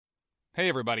Hey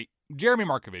everybody, Jeremy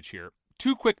Markovich here.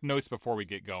 2 quick notes before we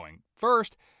get going.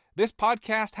 First, this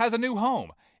podcast has a new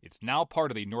home. It's now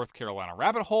part of the North Carolina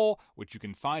Rabbit Hole, which you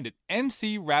can find at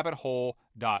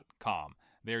ncrabbithole.com.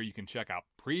 There you can check out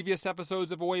previous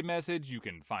episodes of Away Message, you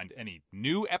can find any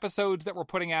new episodes that we're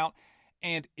putting out,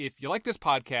 and if you like this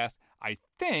podcast, I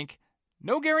think,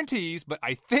 no guarantees, but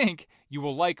I think you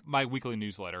will like my weekly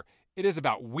newsletter. It is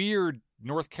about weird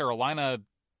North Carolina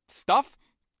stuff.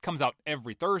 Comes out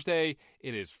every Thursday.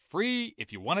 It is free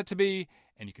if you want it to be,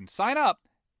 and you can sign up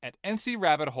at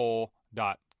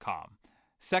ncrabbithole.com.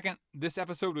 Second, this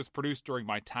episode was produced during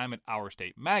my time at Our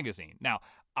State Magazine. Now,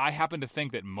 I happen to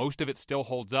think that most of it still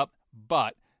holds up,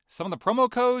 but some of the promo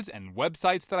codes and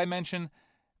websites that I mention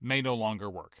may no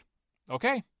longer work.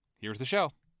 Okay, here's the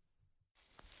show.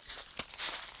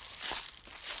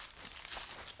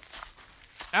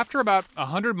 After about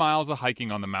 100 miles of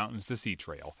hiking on the Mountains to Sea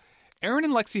Trail, Aaron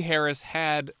and Lexi Harris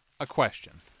had a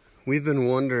question. We've been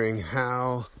wondering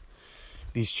how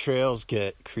these trails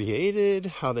get created,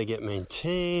 how they get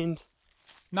maintained.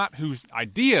 Not whose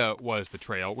idea was the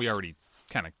trail, we already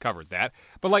kind of covered that,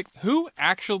 but like who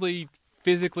actually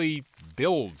physically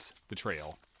builds the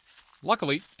trail?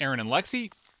 Luckily, Aaron and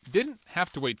Lexi didn't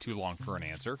have to wait too long for an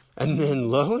answer. And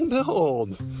then lo and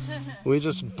behold, we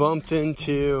just bumped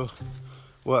into,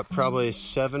 probably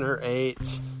 7 or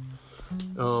 8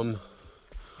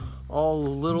 all a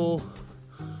little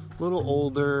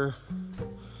older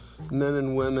men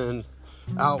and women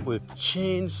out with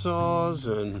chainsaws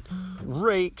and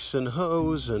rakes and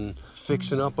hoes and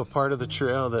fixing up a part of the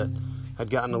trail that had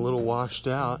gotten a little washed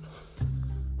out.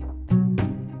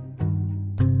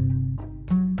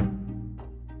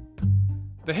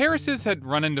 The Harrises had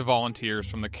run into volunteers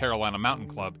from the Carolina Mountain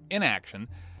Club in action.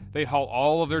 They'd haul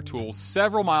all of their tools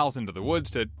several miles into the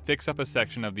woods to fix up a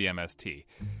section of the MST.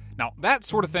 Now, that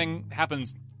sort of thing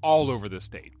happens all over the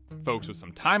state. Folks with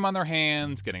some time on their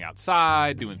hands, getting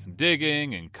outside, doing some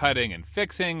digging and cutting and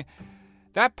fixing.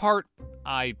 That part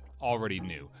I already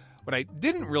knew. What I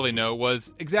didn't really know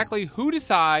was exactly who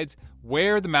decides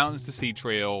where the Mountains to Sea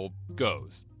Trail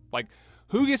goes. Like,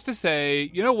 who gets to say,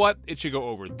 you know what, it should go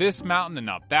over this mountain and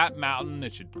not that mountain,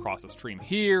 it should cross a stream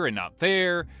here and not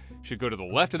there, should go to the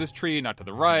left of this tree and not to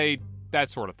the right, that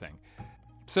sort of thing.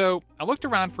 So I looked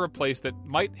around for a place that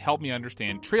might help me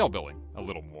understand trail building a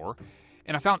little more,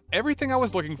 and I found everything I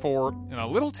was looking for in a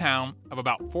little town of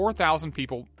about 4,000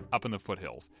 people up in the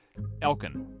foothills,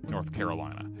 Elkin, North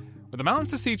Carolina, where the Mountains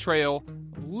to Sea Trail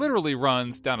literally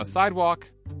runs down a sidewalk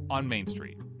on Main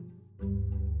Street.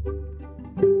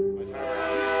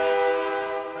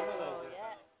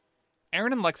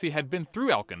 Aaron and Lexi had been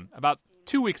through Elkin about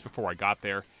 2 weeks before I got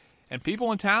there, and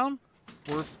people in town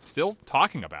were still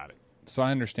talking about it. So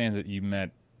I understand that you met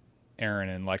Aaron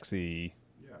and Lexi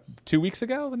 2 weeks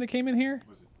ago when they came in here?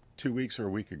 Was it 2 weeks or a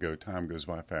week ago? Time goes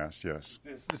by fast, yes.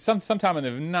 Sometime in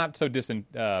the not so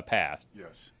distant past.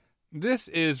 Yes. This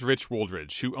is Rich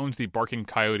Wooldridge, who owns the Barking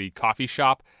Coyote coffee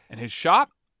shop, and his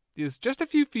shop is just a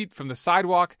few feet from the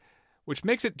sidewalk, which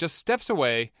makes it just steps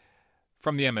away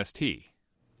from the MST.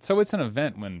 So it's an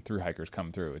event when thru hikers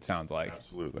come through, it sounds like.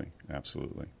 Absolutely,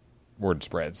 absolutely. Word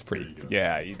spreads pretty,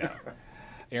 yeah, you know.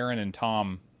 Aaron and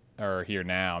Tom are here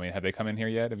now. I mean, have they come in here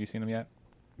yet? Have you seen them yet?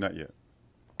 Not yet.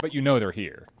 But you know they're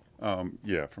here.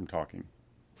 Yeah, from talking.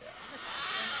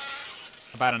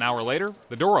 About an hour later,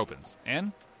 the door opens,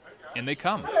 and in they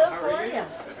come. Hello, how are you?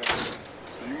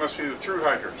 So you must be the thru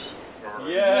hikers. Or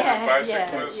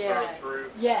bicyclists or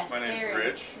through. Yes, My name's Aaron.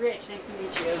 Rich. Rich, nice to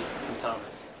meet you. I'm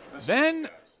Thomas. Then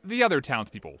the other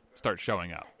townspeople start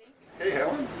showing up. Hey,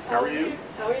 Helen. How are you?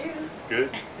 How are you? Good.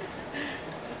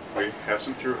 We have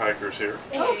some thru hikers here.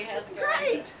 Hey, how's it going?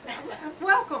 Great.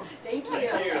 Welcome. Thank you.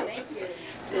 Thank you.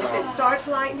 If it starts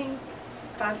lightning,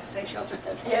 find a safe shelter.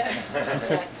 Yeah.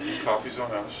 Coffee's on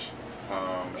us.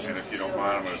 And if you don't so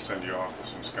mind, I'm much. going to send you off with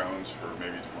some scones for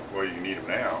maybe, well, you need them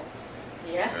now.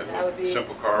 Yeah, that would be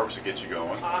Simple carbs to get you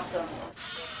going. awesome.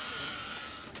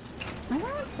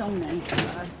 Oh, that's so nice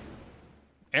of us.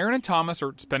 Aaron and Thomas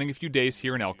are spending a few days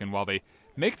here in Elkin while they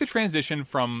make the transition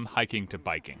from hiking to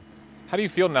biking. How do you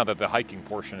feel now that the hiking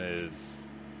portion is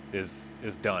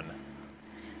done?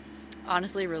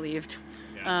 Honestly, relieved.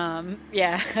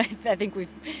 Yeah. I think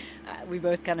we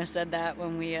both kind of said that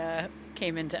when we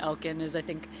came into Elkin. Is I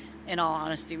think, in all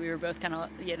honesty, we were both kind of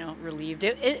relieved.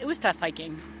 It was tough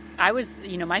hiking. I was,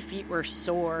 my feet were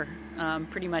sore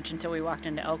pretty much until we walked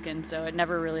into Elkin, so it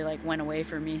never really went away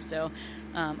for me. So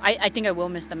I think I will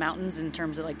miss the mountains in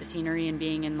terms of the scenery and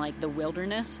being in the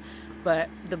wilderness, but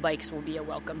the bikes will be a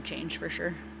welcome change for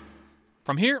sure.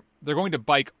 From here, they're going to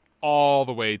bike all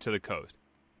the way to the coast.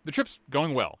 The trip's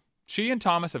going well. She and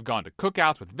Thomas have gone to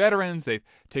cookouts with veterans. They've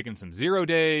taken some 0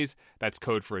 days. That's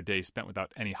code for a day spent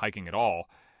without any hiking at all.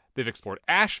 They've explored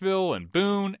Asheville and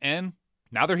Boone, and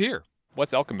now they're here.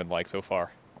 What's Elkin been like so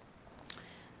far?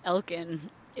 Elkin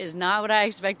is not what I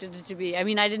expected it to be. I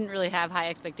mean, I didn't really have high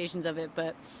expectations of it,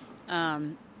 but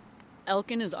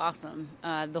Elkin is awesome.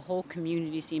 The whole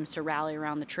community seems to rally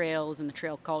around the trails and the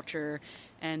trail culture.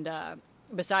 And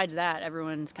besides that,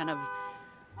 everyone's kind of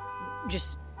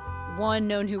just,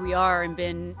 known who we are and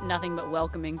been nothing but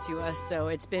welcoming to us. So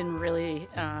it's been really,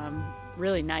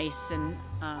 really nice. And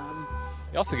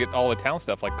you also get all the town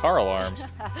stuff like car alarms.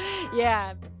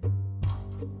 Yeah.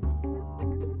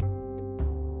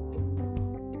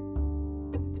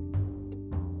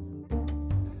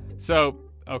 So,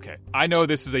 okay, I know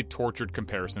this is a tortured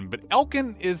comparison, but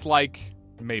Elkin is like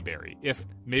Mayberry, if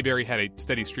Mayberry had a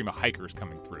steady stream of hikers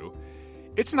coming through.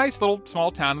 It's a nice little small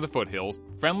town in the foothills,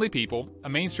 friendly people, a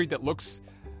main street that looks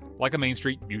like a main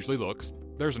street usually looks.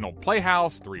 There's an old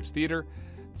playhouse, the Reeves Theater,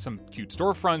 some cute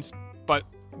storefronts, but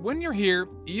when you're here,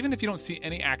 even if you don't see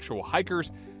any actual hikers,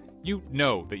 you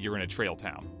know that you're in a trail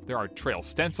town. There are trail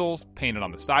stencils painted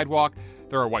on the sidewalk,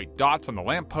 there are white dots on the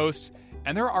lampposts,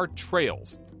 and there are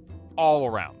trails all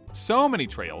around. So many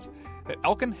trails that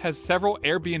Elkin has several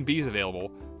Airbnbs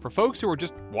available for folks who are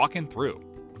just walking through.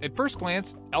 At first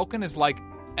glance, Elkin is like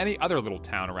any other little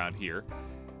town around here,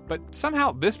 but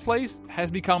somehow this place has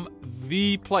become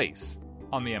the place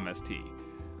on the MST,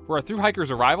 where a thru hiker's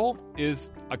arrival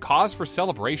is a cause for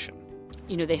celebration.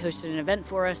 You know, they hosted an event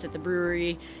for us at the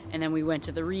brewery, and then we went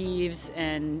to the Reeves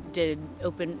and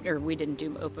we didn't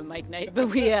do open mic night, but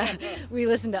we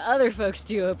listened to other folks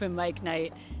do open mic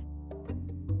night.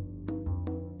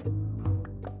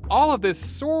 All of this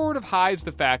sort of hides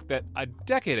the fact that a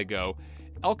decade ago,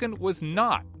 Elkin was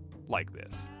not like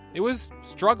this. It was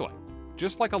struggling,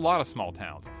 just like a lot of small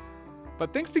towns.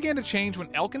 But things began to change when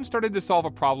Elkin started to solve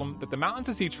a problem that the Mountain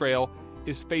to Sea Trail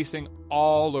is facing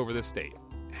all over the state.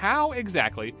 How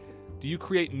exactly do you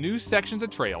create new sections of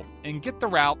trail and get the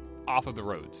route off of the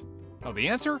roads? Oh, the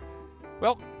answer?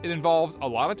 Well, it involves a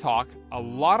lot of talk, a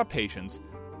lot of patience,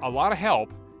 a lot of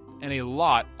help, and a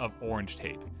lot of orange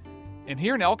tape. And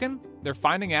here in Elkin, they're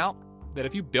finding out that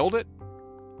if you build it,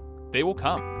 they will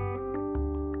come.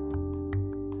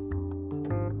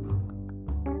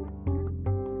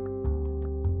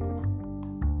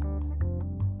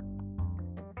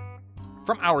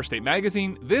 From Our State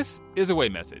Magazine, this is Away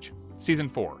Message, Season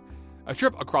 4, a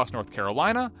trip across North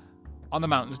Carolina on the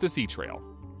Mountains to Sea Trail.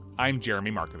 I'm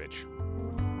Jeremy Markovich.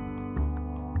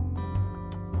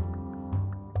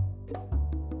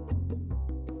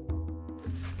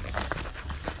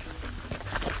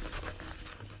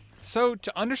 So,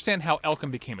 to understand how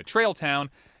Elkin became a trail town,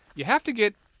 you have to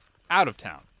get out of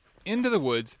town, into the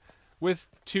woods, with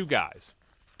two guys,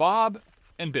 Bob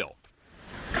and Bill.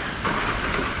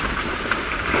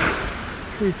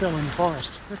 Tree fell in the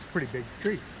forest. That's a pretty big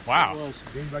tree. Wow. It was.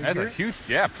 Did anybody That's hear a it? huge,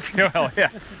 yeah. Well, yeah.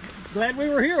 Glad we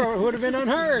were here or it would have been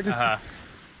unheard.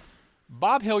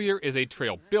 Bob Hillier is a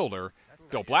trail builder.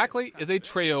 Bill Blackley is a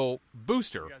trail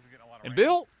booster. And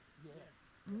Bill's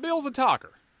a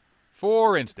talker.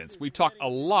 For instance, we talked a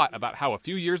lot about how a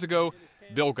few years ago,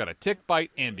 Bill got a tick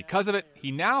bite, and because of it, he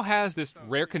now has this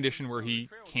rare condition where he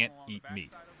can't eat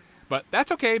meat. But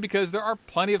that's okay, because there are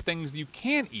plenty of things you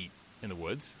can eat in the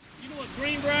woods. You know what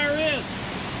greenbrier is?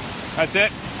 That's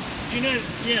it? You know,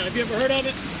 yeah, have you ever heard of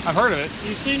it? I've heard of it.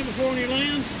 You've seen it before on your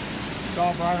land?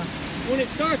 Sawbriar. When it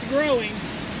starts growing,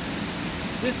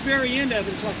 this very end of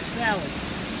it is like a salad.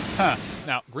 Huh.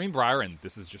 Now, greenbrier, and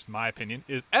this is just my opinion,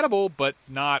 is edible, but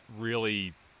not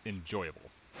really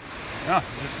enjoyable. Yeah,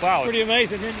 it's solid. Pretty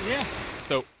amazing, isn't it? Yeah.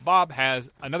 So Bob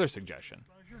has another suggestion.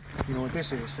 You know what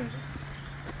this is, don't you?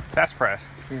 Sassafras.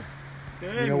 Yeah.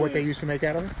 Good. You know what they used to make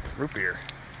out of it? Root beer.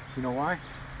 You know why?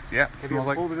 Yeah, Have you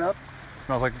ever pulled it up?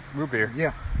 smells like root beer.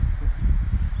 Yeah.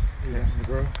 Yeah. To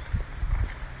grow.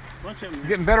 Bunch of them.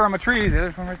 Getting better on my trees.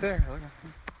 There's one right there.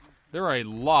 There are a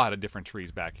lot of different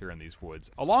trees back here in these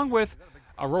woods, along with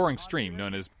a roaring stream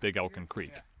known as Big Elkin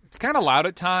Creek. It's kind of loud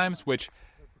at times, which,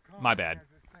 my bad.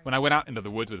 When I went out into the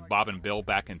woods with Bob and Bill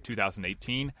back in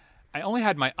 2018, I only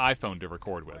had my iPhone to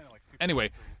record with.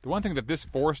 Anyway, the one thing that this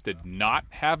forest did not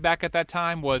have back at that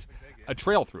time was a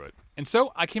trail through it. And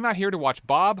so I came out here to watch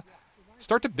Bob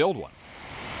start to build one.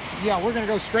 Yeah, we're going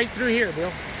to go straight through here,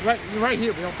 Bill. Right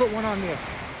here, Bill. Put one on this.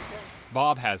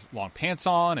 Bob has long pants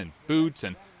on and boots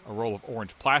and a roll of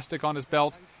orange plastic on his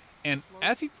belt. And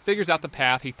as he figures out the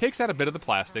path, he takes out a bit of the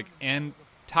plastic and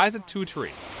ties it to a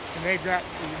tree. And they've got,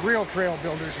 the real trail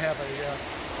builders have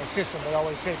a system. They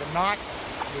always say the knot,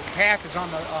 the path is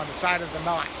on the side of the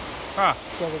knot. Ah.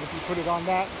 So that if you put it on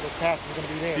that, the patch is going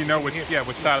to be there. So you know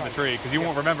which side of the tree, because you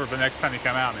won't remember the next time you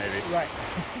come out, maybe. Right.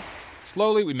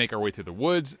 Slowly, we make our way through the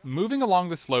woods, moving along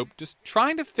the slope, just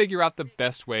trying to figure out the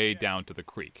best way down to the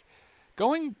creek.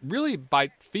 Going really by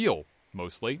feel,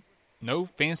 mostly. No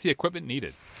fancy equipment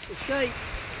needed. The state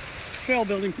trail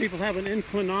building people have an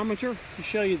inclinometer to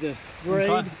show you the grade.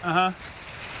 Uh-huh.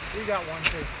 We got one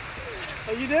too.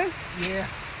 Oh, you do? Yeah.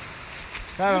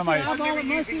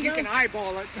 You can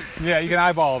eyeball it. Yeah, you can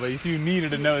eyeball it. If you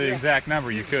needed to know the exact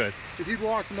number, you could. If you've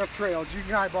walked enough trails, you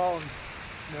can eyeball and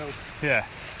know. Yeah.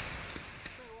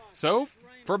 So,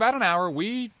 for about an hour,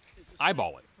 we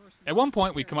eyeball it. At one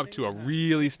point, we come up to a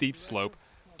really steep slope,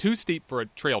 too steep for a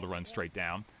trail to run straight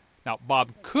down. Now,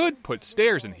 Bob could put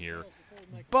stairs in here,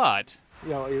 but... You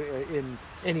know, in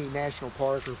any national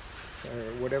park or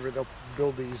whatever, they'll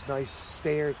build these nice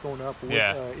stairs going up,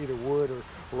 either wood or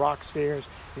rock stairs,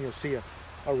 and you'll see a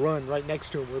run right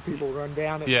next to them where people run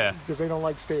down it because they don't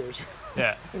like stairs.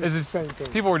 Yeah. It's the same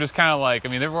thing. People were just kind of like, I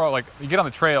mean, they were all like, you get on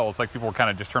the trail, it's like people were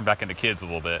kind of just turned back into kids a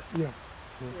little bit. Yeah.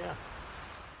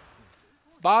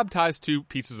 Bob ties 2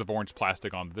 pieces of orange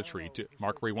plastic onto the tree to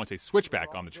mark where he wants a switchback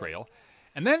on the trail.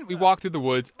 And then we walk through the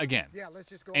woods again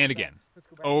and again,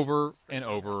 over and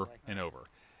over and over.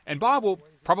 And Bob will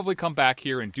probably come back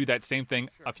here and do that same thing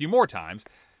a few more times,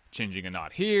 changing a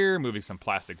knot here, moving some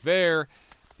plastic there.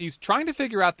 He's trying to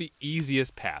figure out the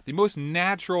easiest path, the most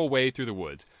natural way through the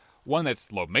woods. One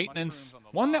that's low maintenance,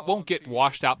 one that won't get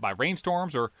washed out by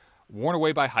rainstorms or worn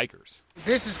away by hikers.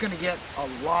 This is going to get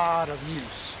a lot of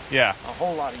use. Yeah. A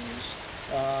whole lot of use.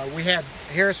 We had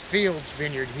Harris Fields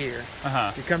Vineyard here.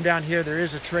 Uh-huh. You come down here, there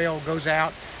is a trail goes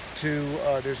out to,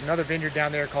 there's another vineyard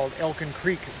down there called Elkin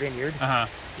Creek Vineyard. Uh-huh.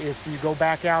 If you go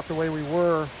back out the way we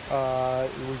were,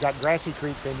 we've got Grassy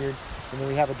Creek Vineyard, and then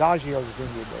we have Adagio's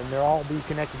Vineyard, and they'll all be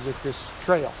connected with this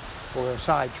trail, or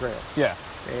side trails. Yeah.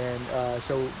 And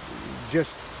so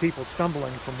just people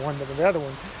stumbling from one to the other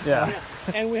one. Yeah.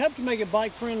 And we hope to make it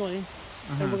bike friendly,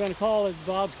 and we're going to call it,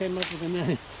 Bob's came up with a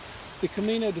name, the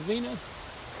Camino Divino.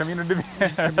 Camino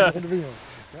Divino.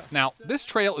 Now, this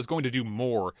trail is going to do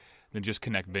more than just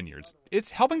connect vineyards.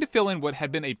 It's helping to fill in what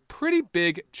had been a pretty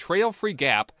big trail-free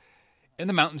gap in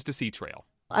the Mountains to Sea Trail.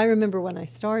 I remember when I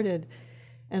started,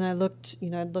 and I looked,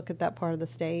 I'd look at that part of the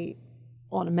state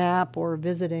on a map or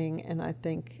visiting, and I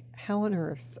think, how on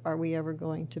earth are we ever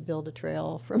going to build a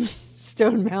trail from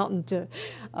Stone Mountain to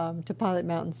Pilot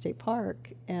Mountain State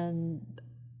Park? And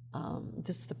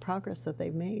just the progress that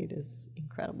they've made is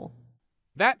incredible.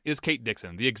 That is Kate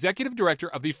Dixon, the executive director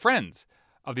of the Friends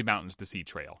of the Mountains to Sea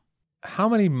Trail. How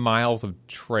many miles of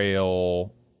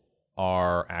trail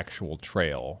are actual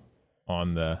trail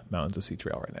on the Mountains to Sea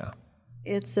Trail right now?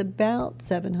 It's about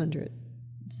 700.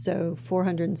 So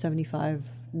 475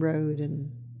 road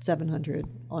and 700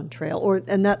 on trail.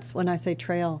 And that's when I say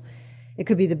trail, it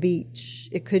could be the beach.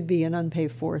 It could be an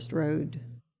unpaved forest road.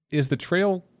 Is the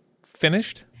trail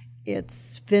finished?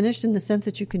 It's finished in the sense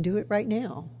that you can do it right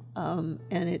now. And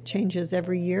it changes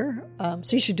every year.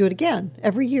 So you should do it again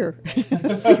every year.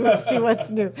 see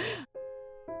what's new.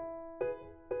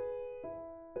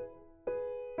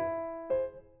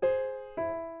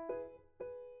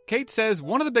 Kate says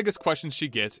one of the biggest questions she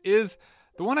gets is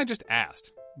the one I just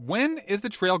asked. When is the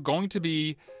trail going to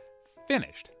be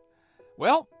finished?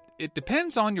 Well, it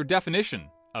depends on your definition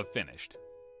of finished.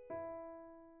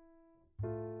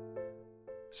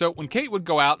 So when Kate would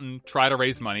go out and try to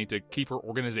raise money to keep her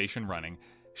organization running,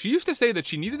 she used to say that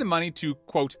she needed the money to,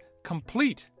 quote,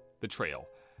 complete the trail.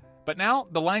 But now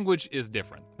the language is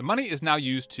different. The money is now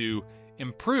used to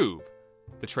improve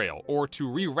the trail or to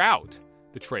reroute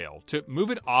the trail, to move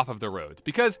it off of the roads.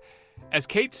 Because, as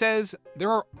Kate says,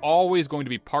 there are always going to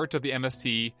be parts of the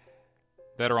MST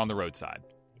that are on the roadside.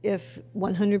 If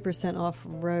 100%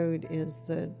 off-road is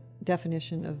the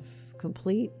definition of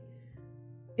complete,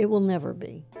 it will never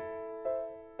be.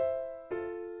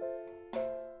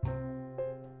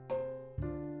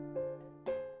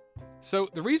 So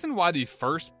the reason why the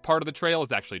first part of the trail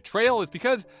is actually trail is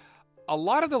because a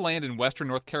lot of the land in western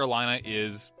North Carolina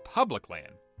is public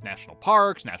land. National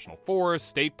parks, national forests,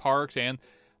 state parks, and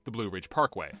the Blue Ridge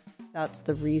Parkway. That's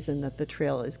the reason that the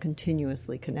trail is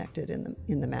continuously connected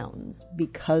in the mountains,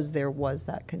 because there was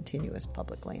that continuous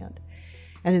public land.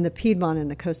 And in the Piedmont and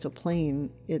the coastal plain,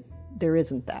 there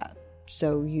isn't that.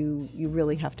 So you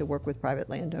really have to work with private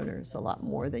landowners a lot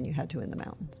more than you had to in the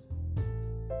mountains.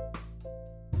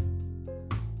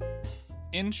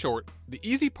 In short, the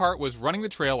easy part was running the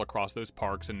trail across those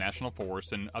parks and national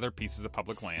forests and other pieces of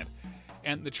public land.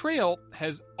 And the trail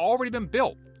has already been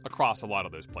built across a lot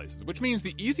of those places, which means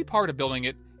the easy part of building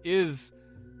it is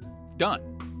done.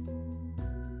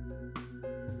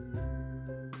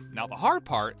 Now, the hard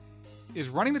part is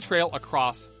running the trail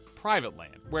across private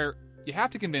land, where you have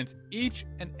to convince each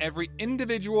and every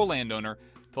individual landowner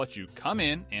to let you come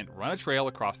in and run a trail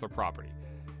across their property.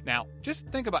 Now, just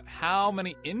think about how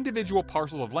many individual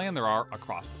parcels of land there are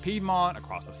across the Piedmont,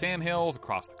 across the Sandhills,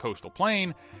 across the coastal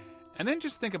plain, and then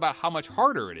just think about how much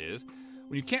harder it is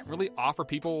when you can't really offer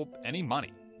people any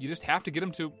money. You just have to get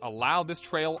them to allow this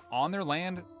trail on their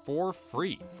land for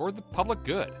free, for the public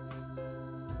good.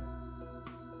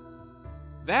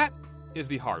 That is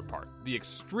the hard part. The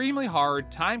extremely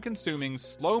hard, time-consuming,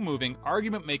 slow-moving,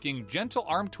 argument-making, gentle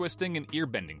arm-twisting, and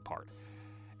ear-bending part.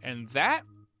 And that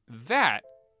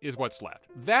is what's left.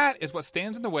 That is what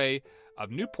stands in the way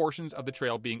of new portions of the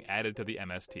trail being added to the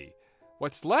MST.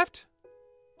 What's left?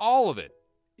 All of it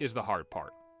is the hard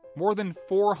part. More than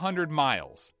 400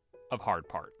 miles of hard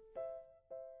part.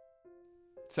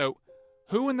 So,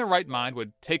 who in their right mind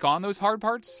would take on those hard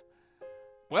parts?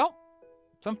 Well,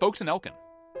 some folks in Elkin.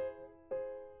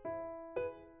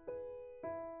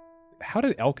 How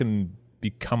did Elkin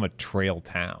become a trail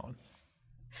town?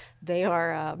 They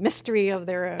are a mystery of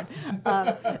their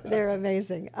own. They're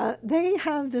amazing. They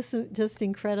have this just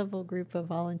incredible group of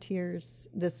volunteers.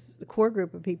 This core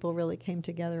group of people really came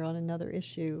together on another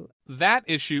issue. That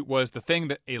issue was the thing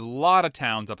that a lot of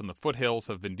towns up in the foothills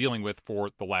have been dealing with for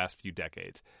the last few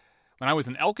decades. When I was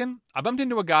in Elkin, I bumped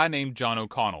into a guy named John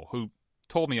O'Connell who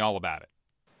told me all about it.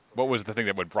 What was the thing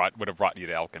that would have brought you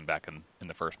to Elkin back in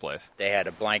the first place? They had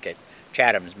a blanket,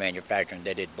 Chatham's manufacturing.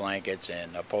 They did blankets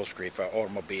and upholstery for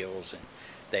automobiles, and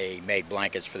they made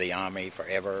blankets for the Army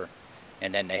forever.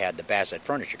 And then they had the Bassett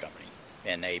Furniture Company,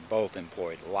 and they both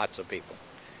employed lots of people,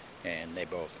 and they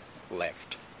both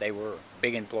left. They were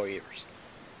big employers.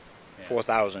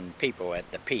 4,000 people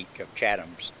at the peak of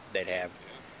Chatham's they'd have.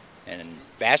 And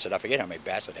Bassett, I forget how many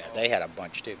Bassett had. They had a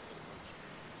bunch too.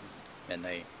 And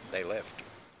they left.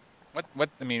 What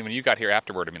I mean, when you got here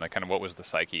afterward, I mean, like, kind of what was the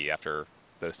psyche after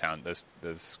those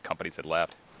companies had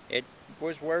left? It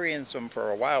was worrisome for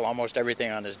a while. Almost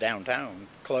everything on this downtown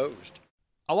closed.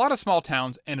 A lot of small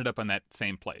towns ended up in that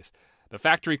same place. The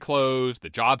factory closed, the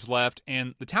jobs left,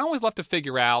 and the town was left to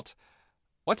figure out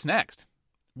what's next.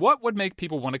 What would make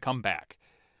people want to come back?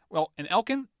 Well, in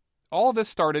Elkin, all of this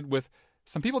started with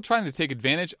some people trying to take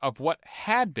advantage of what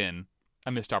had been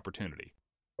a missed opportunity.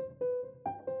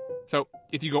 So,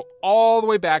 if you go all the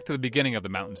way back to the beginning of the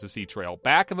Mountains to Sea Trail,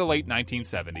 back in the late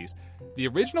 1970s, the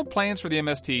original plans for the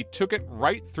MST took it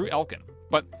right through Elkin.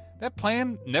 But that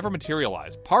plan never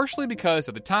materialized, partially because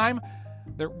at the time,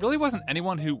 there really wasn't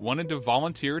anyone who wanted to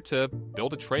volunteer to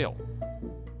build a trail.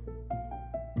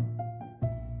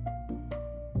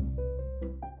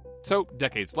 So,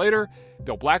 decades later,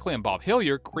 Bill Blackley and Bob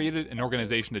Hillier created an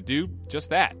organization to do just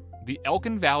that, the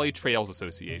Elkin Valley Trails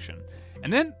Association.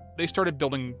 And then they started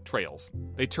building trails.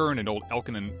 They turned an old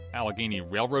Elkin and Allegheny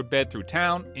railroad bed through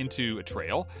town into a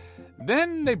trail.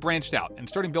 Then they branched out and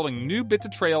started building new bits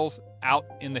of trails out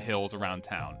in the hills around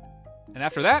town. And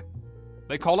after that,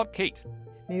 they called up Kate.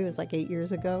 Maybe it was like 8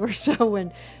 years ago or so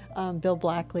when Bill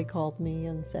Blackley called me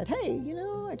and said, hey,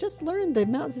 I just learned the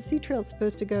Mountains to Sea Trail is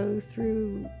supposed to go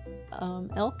through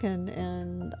Elkin,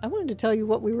 and I wanted to tell you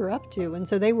what we were up to. And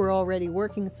so they were already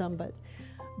working some, but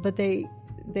they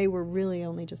were really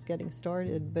only just getting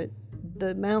started. But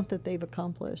the amount that they've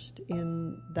accomplished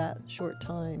in that short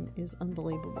time is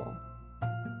unbelievable.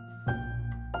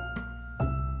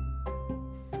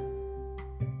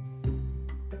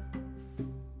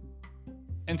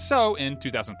 And so, in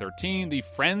 2013, the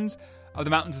Friends of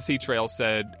the Mountains to Sea Trail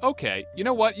said, okay, you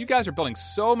know what? You guys are building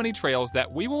so many trails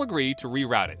that we will agree to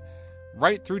reroute it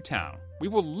right through town. We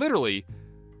will literally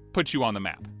put you on the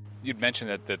map. You'd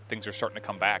mentioned that things are starting to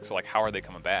come back, so, like, how are they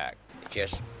coming back?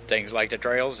 Just things like the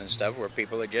trails and stuff where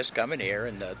people are just coming here,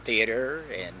 and the theater,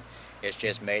 and it's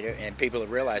just made it, and people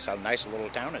have realized how nice a little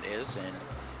town it is, and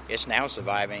it's now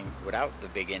surviving without the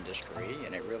big industry,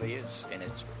 and it really is, and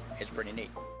it's pretty neat.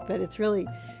 But it's really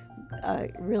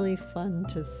fun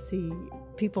to see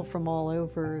people from all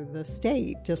over the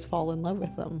state just fall in love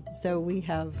with them. So we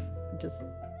have just,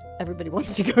 everybody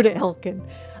wants to go to Elkin.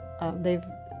 They've,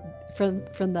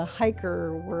 from the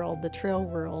hiker world, the trail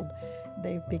world,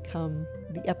 they've become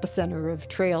the epicenter of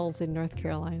trails in North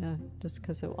Carolina just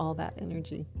because of all that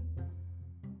energy.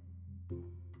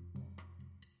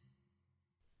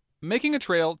 Making a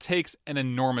trail takes an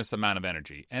enormous amount of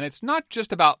energy, and it's not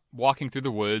just about walking through the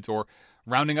woods or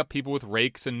rounding up people with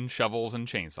rakes and shovels and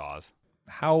chainsaws.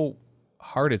 How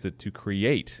hard is it to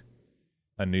create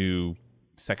a new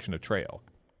section of trail?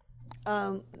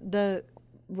 The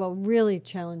really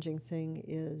challenging thing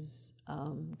is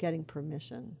getting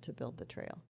permission to build the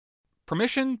trail.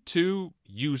 Permission to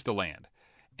use the land.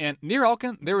 And near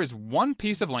Elkin, there is one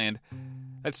piece of land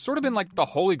that's sort of been like the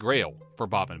holy grail for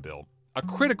Bob and Bill, a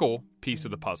critical piece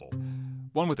of the puzzle,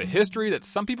 one with a history that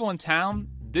some people in town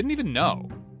didn't even know.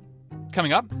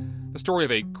 Coming up, the story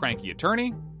of a cranky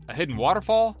attorney, a hidden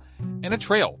waterfall, and a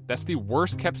trail that's the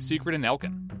worst kept secret in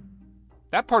Elkin.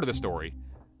 That part of the story,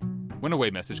 when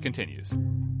Away Message continues.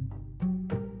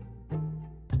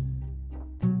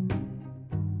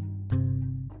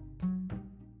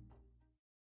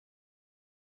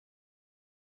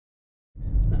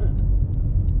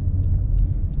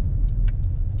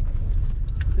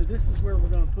 So this is where we're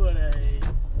going to put a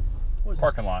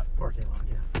Parking lot. Parking lot,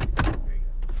 yeah.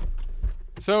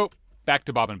 So, back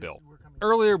to Bob and Bill.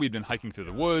 Earlier, we'd been hiking through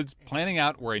the woods, planning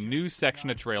out where a new section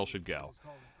of trail should go.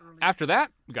 After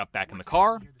that, we got back in the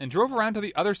car and drove around to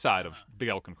the other side of Big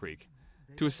Elkin Creek,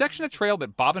 to a section of trail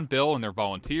that Bob and Bill and their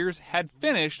volunteers had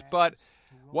finished, but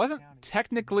wasn't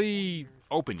technically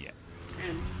open yet.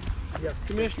 And the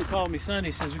commissioner called me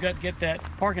Sunday, says we got to get that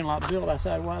parking lot built. I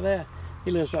said, why that?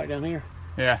 He lives right down here.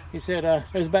 Yeah. He said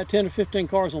there's about 10 or 15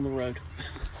 cars on the road.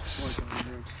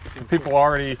 People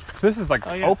already... This is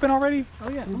open already? Oh,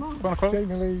 yeah. Come on.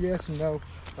 Technically, yes and no.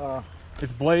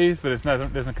 It's blazed, but it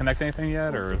doesn't connect anything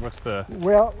yet, or what's the...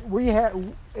 Well, we have...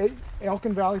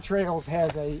 Elkin Valley Trails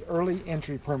has a early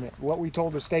entry permit. What we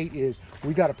told the state is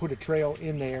we got to put a trail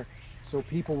in there so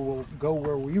people will go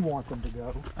where we want them to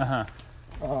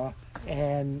go.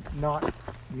 And not,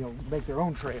 make their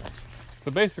own trails. So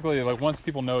basically, once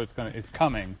people know it's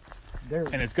coming, There.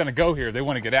 and it's going to go here, they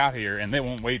want to get out here, and they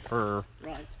won't wait for...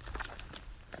 Right.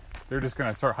 They're just going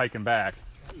to start hiking back.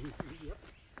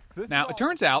 Now, it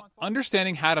turns out,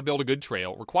 understanding how to build a good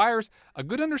trail requires a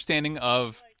good understanding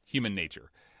of human nature,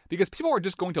 because people are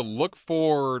just going to look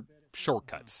for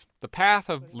shortcuts, the path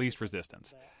of least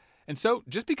resistance. And so,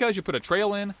 just because you put a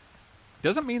trail in,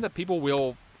 doesn't mean that people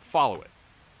will follow it.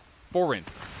 For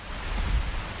instance...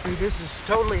 See, this is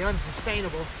totally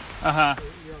unsustainable.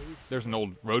 There's an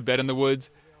old roadbed in the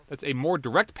woods that's a more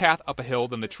direct path up a hill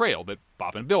than the trail that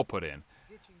Bob and Bill put in.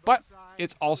 But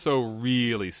it's also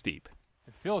really steep.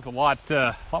 I feel it's a lot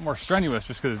more strenuous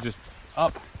just because it's just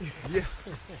up. Yeah.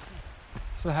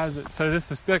 So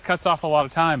that cuts off a lot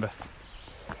of time, but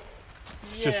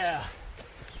it's just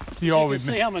you can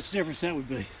see how much difference that would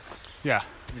be. Yeah.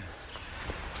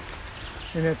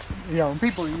 And it's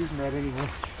people are using that anyway.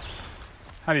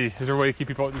 Is there a way to keep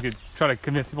people? You could try to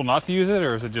convince people not to use it,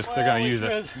 or is it just they're going to use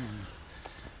it?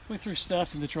 We threw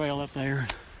stuff in the trail up there.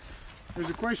 There's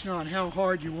a question on how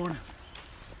hard you want to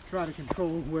try to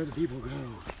control where the people go.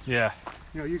 Yeah.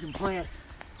 You can plant,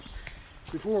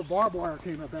 before barbed wire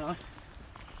came about,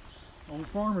 all the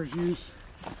farmers used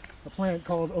a plant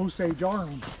called Osage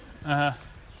Arlin. I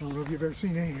don't know if you've ever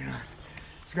seen any or not.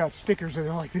 It's got stickers that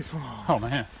are like this long. Oh,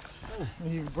 man.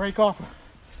 And you break off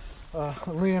a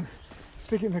limb,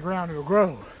 stick it in the ground, it'll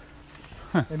grow.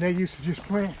 And they used to just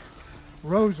plant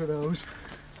rows of those,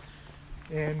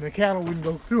 and the cattle wouldn't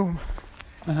go through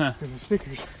them because the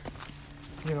stickers.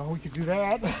 We could do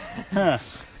that.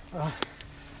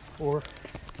 Or,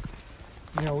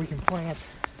 we can plant.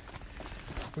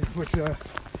 We can put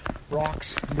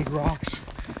rocks, big rocks.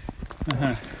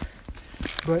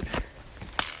 But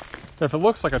if it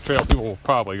looks like a trail, people will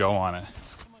probably go on it.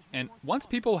 And once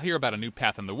people hear about a new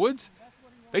path in the woods,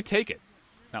 they take it.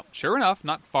 Now, sure enough,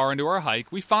 not far into our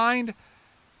hike, we find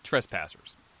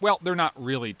trespassers. Well, they're not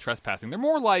really trespassing. They're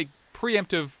more like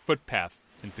preemptive footpath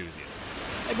enthusiasts.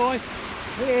 Hey, boys.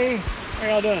 hey, How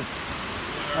y'all doing?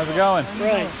 How's it going?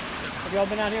 Great. Have y'all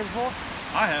been out here before?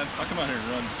 I have. I come out here and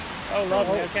run. Oh,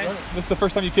 lovely. Okay. This is the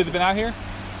first time you kids have been out here?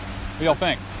 What do y'all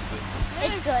think?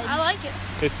 It's good. I like it.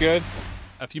 It's good.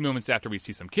 A few moments after we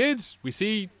see some kids, we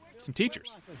see some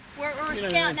teachers. We're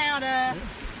scouting out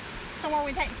somewhere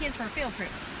we take the kids for a field trip.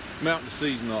 Mountain to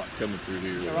Sea's not coming through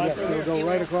here. Right so it'll go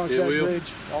right across It that will. bridge,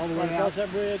 all the way Across out.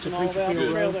 that bridge and to all the way out Preacher the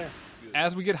Field trail Road. there.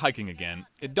 As we get hiking again,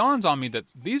 it dawns on me that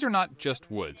these are not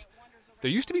just woods. There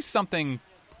used to be something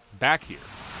back here.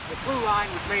 The blue line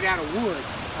was made out of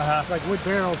wood, like wood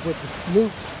barrels with the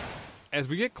loops. As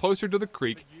we get closer to the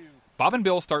creek, Bob and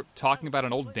Bill start talking about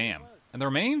an old dam and the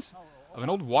remains of an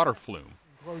old water flume.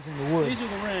 Closing the wood. These are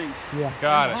the rings. Yeah.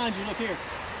 Got it. Behind you, look here.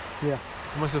 Yeah.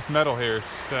 What's this metal here? It's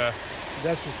just,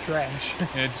 That's just trash.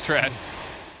 it's trash.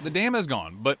 The dam is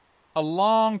gone, but a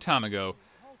long time ago,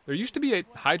 there used to be a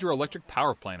hydroelectric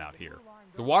power plant out here.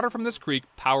 The water from this creek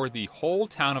powered the whole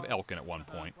town of Elkin at one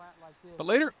point. But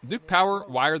later, Duke Power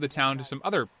wired the town to some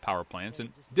other power plants and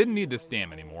didn't need this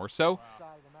dam anymore, so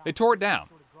they tore it down.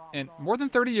 And more than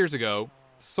 30 years ago,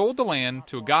 sold the land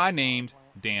to a guy named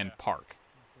Dan Park.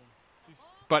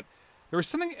 But there was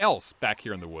something else back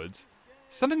here in the woods,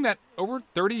 something that over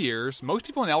 30 years, most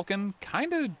people in Elkin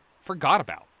kind of forgot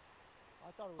about.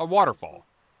 A waterfall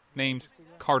named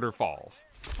Carter Falls.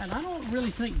 And I don't really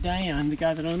think Dan, the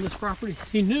guy that owned this property,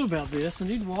 he knew about this and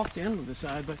he'd walked in to the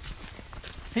side, but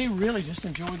he really just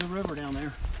enjoyed the river down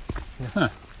there. Huh.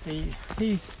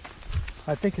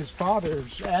 I think his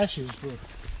father's ashes were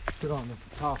put on the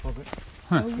top of it.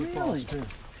 Huh. Oh, really?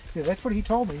 Yeah, that's what he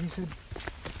told me. He said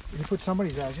he put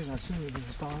somebody's ashes, and I assume it was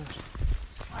his father's.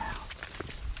 Wow.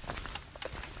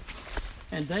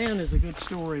 And Dan is a good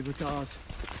story because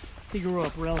he grew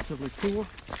up relatively poor.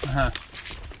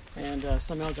 And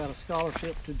somehow got a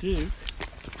scholarship to Duke.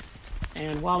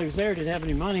 And while he was there, didn't have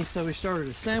any money, so he started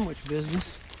a sandwich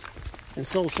business and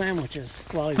sold sandwiches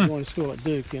while he was going to school at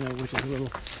Duke, which is a little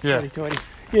hoity-toity.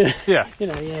 Yeah.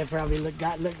 Probably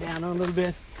got looked down on a little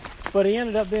bit. But he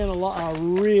ended up being a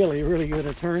really, really good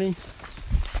attorney.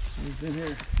 He's been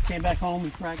here, came back home, he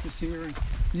practiced here. And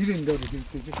you didn't go to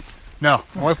Duke, did you? No,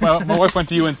 my wife went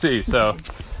to UNC, so.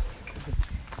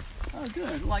 Oh,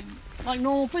 good. Like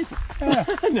normal people. No,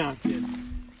 I'm kidding.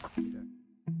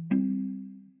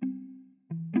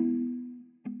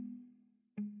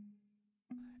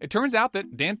 It turns out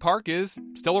that Dan Park is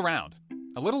still around.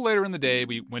 A little later in the day,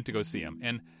 we went to go see him,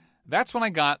 and that's when I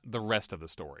got the rest of the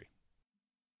story.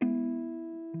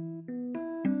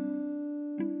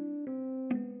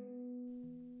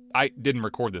 I didn't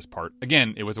record this part.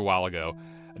 Again, it was a while ago.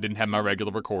 I didn't have my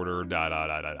regular recorder,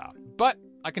 But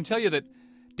I can tell you that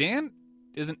Dan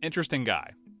is an interesting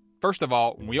guy. First of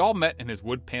all, when we all met in his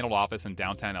wood-paneled office in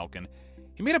downtown Elkin,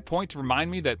 he made a point to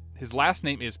remind me that his last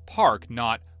name is Park,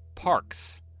 not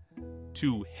Parks.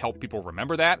 To help people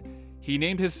remember that, he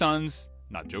named his sons,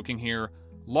 not joking here,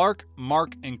 Lark,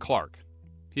 Mark, and Clark.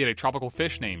 He had a tropical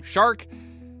fish named Shark,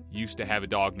 used to have a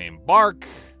dog named Bark.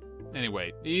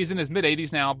 Anyway, he's in his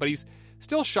mid-80s now, but he's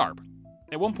still sharp.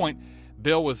 At one point,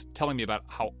 Bill was telling me about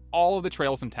how all of the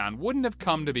trails in town wouldn't have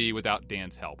come to be without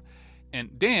Dan's help.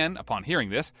 And Dan, upon hearing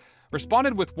this,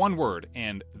 responded with one word,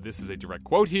 and this is a direct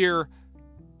quote here,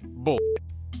 bull.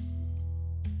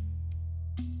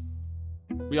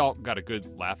 We all got a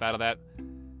good laugh out of that.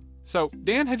 So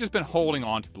Dan had just been holding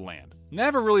on to the land.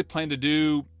 Never really planned to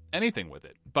do anything with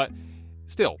it. But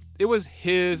still, it was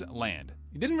his land.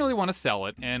 He didn't really want to sell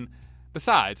it, and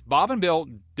besides, Bob and Bill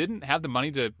didn't have the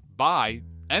money to buy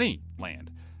any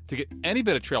land. To get any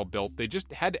bit of trail built, they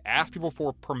just had to ask people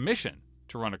for permission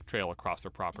to run a trail across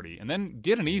their property and then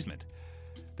get an easement.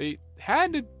 They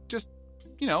had to just,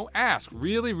 ask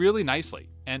really, really nicely.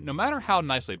 And no matter how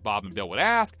nicely Bob and Bill would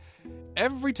ask,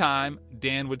 every time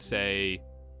Dan would say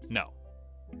no.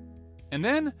 And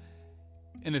then,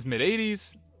 in his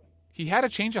mid-80s, he had a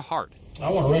change of heart. I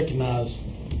want to recognize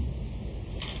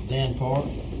Dan Park.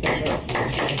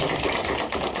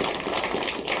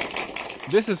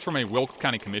 This is from a Wilkes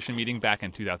County Commission meeting back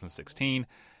in 2016.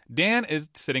 Dan is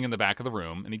sitting in the back of the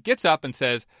room, and he gets up and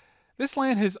says, "This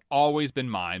land has always been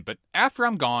mine, but after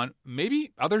I'm gone,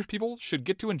 maybe other people should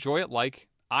get to enjoy it like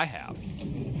I have."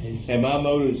 And my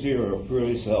motives here are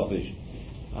purely selfish.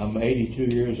 I'm 82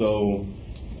 years old,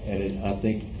 and I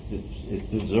think that it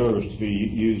deserves to be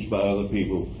used by other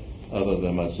people other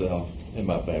than myself and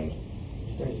my family.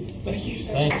 Thank you.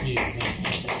 Thank you.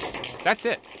 That's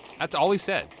it. That's all he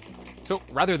said. So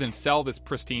rather than sell this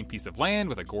pristine piece of land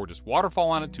with a gorgeous waterfall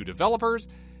on it to developers,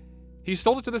 he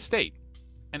sold it to the state.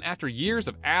 And after years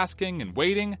of asking and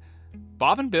waiting,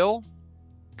 Bob and Bill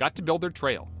got to build their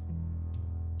trail.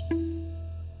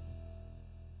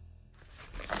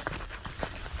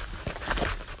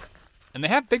 And they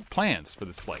have big plans for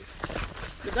this place.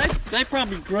 They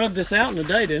probably grubbed this out in a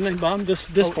day, didn't they, Bob? This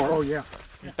part. Oh, yeah.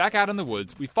 Back out in the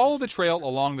woods, we follow the trail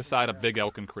along the side of Big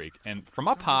Elkin Creek, and from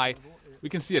up high, we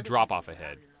can see a drop-off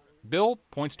ahead. Bill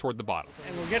points toward the bottom.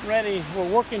 And we're getting ready, we're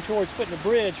working towards putting a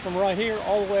bridge from right here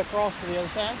all the way across to the other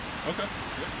side. Okay.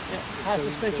 Yeah, high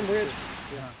suspension bridge.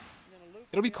 Yeah.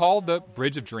 It'll be called the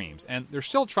Bridge of Dreams, and they're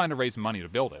still trying to raise money to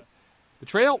build it. The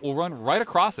trail will run right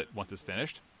across it once it's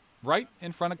finished, right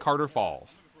in front of Carter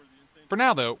Falls. For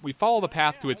now, though, we follow the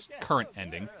path to its current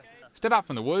ending, step out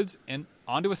from the woods, and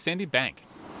onto a sandy bank.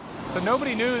 So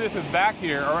nobody knew this was back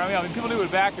here, or I mean, people knew it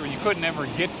was back here, but you couldn't ever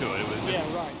get to it. It was just...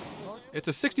 Yeah, right. It's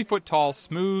a 60-foot tall,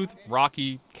 smooth,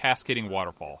 rocky, cascading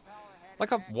waterfall.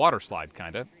 Like a water slide,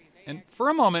 kind of. And for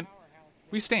a moment,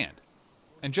 we stand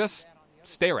and just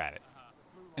stare at it.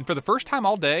 And for the first time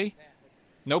all day,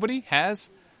 nobody has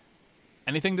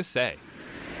anything to say.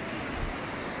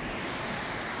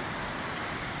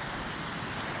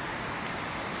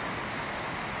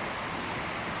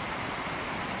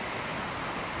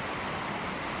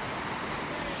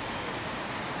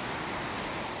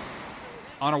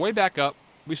 On our way back up,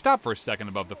 we stop for a second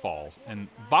above the falls, and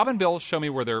Bob and Bill show me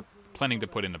where they're planning to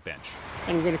put in a bench.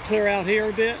 And we're going to clear out here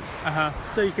a bit.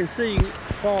 So you can see it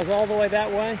falls all the way that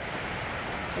way.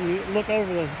 And you look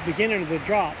over the beginning of the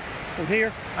drop from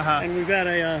here. And we've got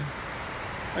a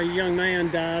young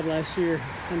man died last year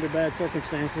under bad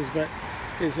circumstances, but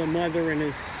his mother and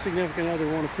his significant other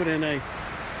want to put in a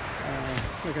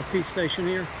like a peace station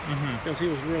here because he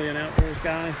was really an outdoors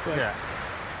guy. But,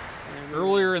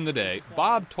 Earlier in the day,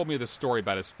 Bob told me this story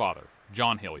about his father,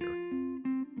 John Hillier.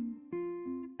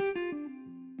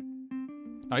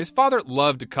 Now, his father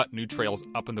loved to cut new trails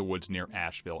up in the woods near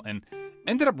Asheville and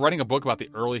ended up writing a book about the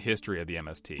early history of the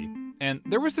MST. And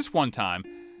there was this one time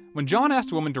when John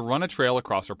asked a woman to run a trail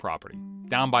across her property,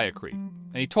 down by a creek.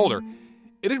 And he told her,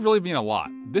 it had really been a lot.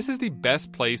 This is the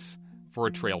best place for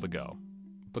a trail to go.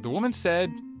 But the woman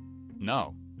said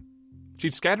no.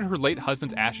 She'd scattered her late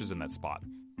husband's ashes in that spot,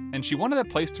 and she wanted that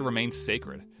place to remain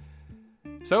sacred.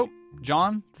 So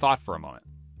John thought for a moment.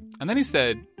 And then he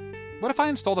said, what if I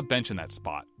installed a bench in that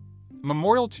spot? A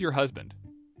memorial to your husband.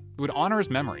 It would honor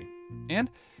his memory. And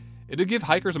it would give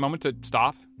hikers a moment to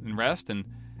stop and rest and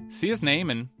see his name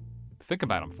and think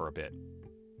about him for a bit.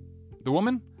 The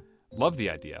woman loved the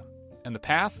idea, and the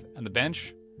path and the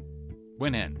bench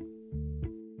went in.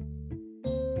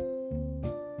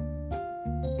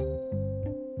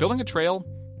 Building a trail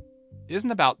isn't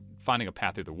about finding a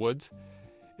path through the woods.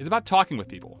 It's about talking with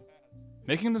people,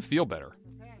 making them feel better,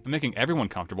 and making everyone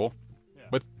comfortable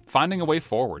with finding a way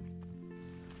forward.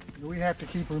 We have to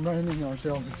keep reminding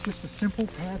ourselves it's just a simple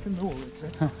path in the woods.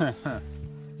 That's all.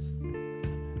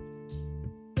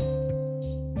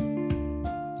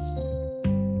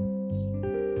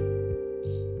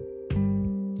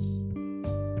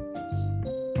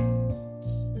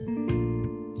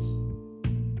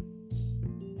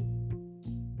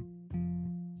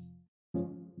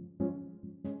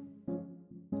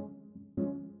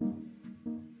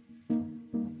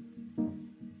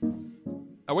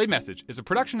 Away Message is a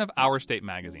production of Our State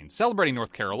Magazine, celebrating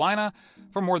North Carolina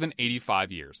for more than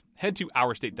 85 years. Head to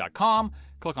ourstate.com,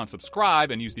 click on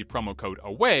subscribe, and use the promo code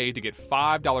AWAY to get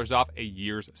 $5 off a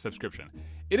year's subscription.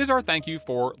 It is our thank you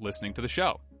for listening to the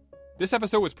show. This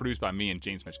episode was produced by me and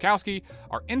James Michkowski.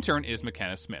 Our intern is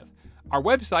McKenna Smith. Our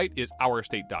website is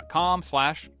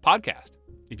ourstate.com/podcast.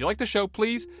 If you like the show,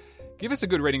 please give us a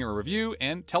good rating or review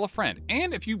and tell a friend.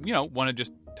 And if you want to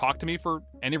just talk to me for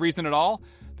any reason at all,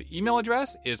 the email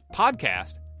address is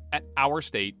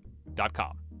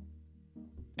podcast@ourstate.com.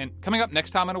 And coming up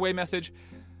next time on Away Message,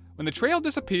 when the trail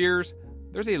disappears,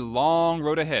 there's a long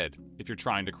road ahead if you're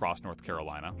trying to cross North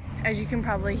Carolina. As you can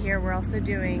probably hear, we're also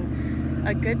doing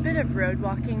a good bit of road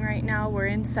walking right now. We're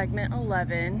in segment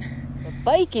 11.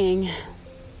 But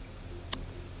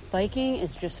biking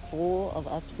is just full of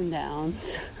ups and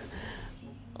downs.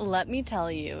 Let me tell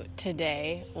you,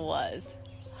 today was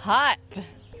hot.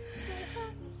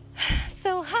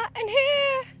 So hot in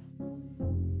here.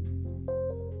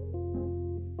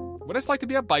 What it's like to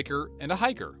be a biker and a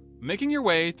hiker, making your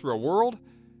way through a world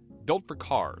built for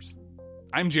cars.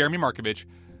 I'm Jeremy Markovich.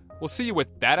 We'll see you with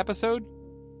that episode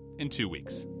in 2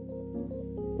 weeks.